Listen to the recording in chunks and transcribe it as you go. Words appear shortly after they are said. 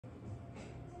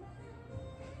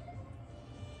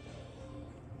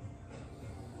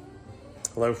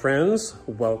Hello friends,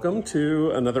 welcome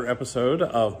to another episode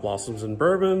of Blossoms and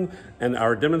Bourbon and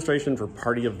our demonstration for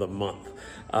Party of the Month.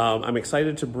 I'm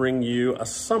excited to bring you a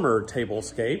summer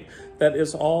tablescape that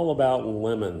is all about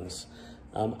lemons.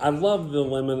 I love the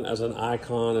lemon as an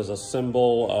icon, as a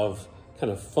symbol of kind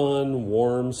of fun,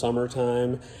 warm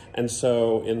summertime. And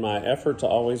so in my effort to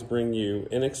always bring you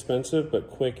inexpensive but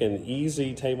quick and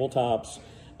easy tabletops,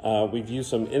 we've used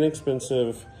some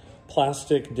inexpensive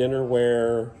plastic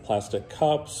dinnerware, plastic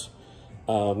cups,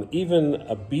 even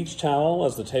a beach towel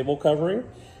as the table covering.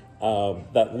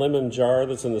 That lemon jar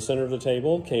that's in the center of the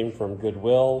table came from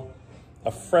Goodwill.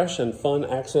 A fresh and fun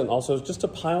accent also is just to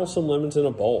pile some lemons in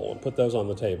a bowl and put those on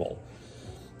the table.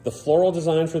 The floral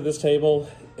design for this table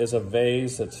is a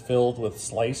vase that's filled with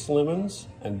sliced lemons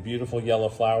and beautiful yellow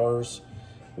flowers.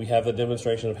 We have the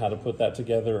demonstration of how to put that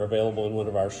together available in one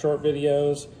of our short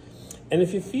videos. And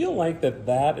if you feel like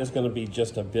that is going to be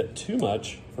just a bit too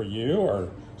much for you or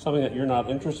something that you're not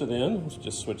interested in, let's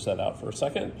just switch that out for a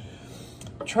second.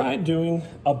 Try doing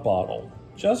a bottle,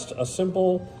 just a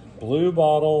simple blue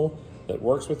bottle that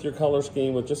works with your color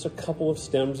scheme with just a couple of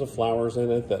stems of flowers in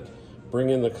it that bring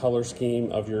in the color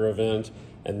scheme of your event,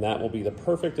 and that will be the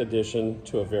perfect addition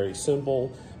to a very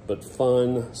simple but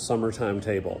fun summertime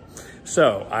table.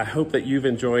 So I hope that you've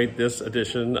enjoyed this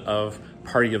edition of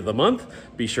Party of the Month.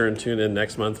 Be sure and tune in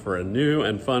next month for a new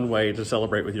and fun way to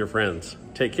celebrate with your friends.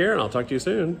 Take care, and I'll talk to you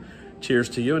soon. Cheers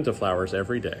to you and to flowers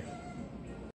every day.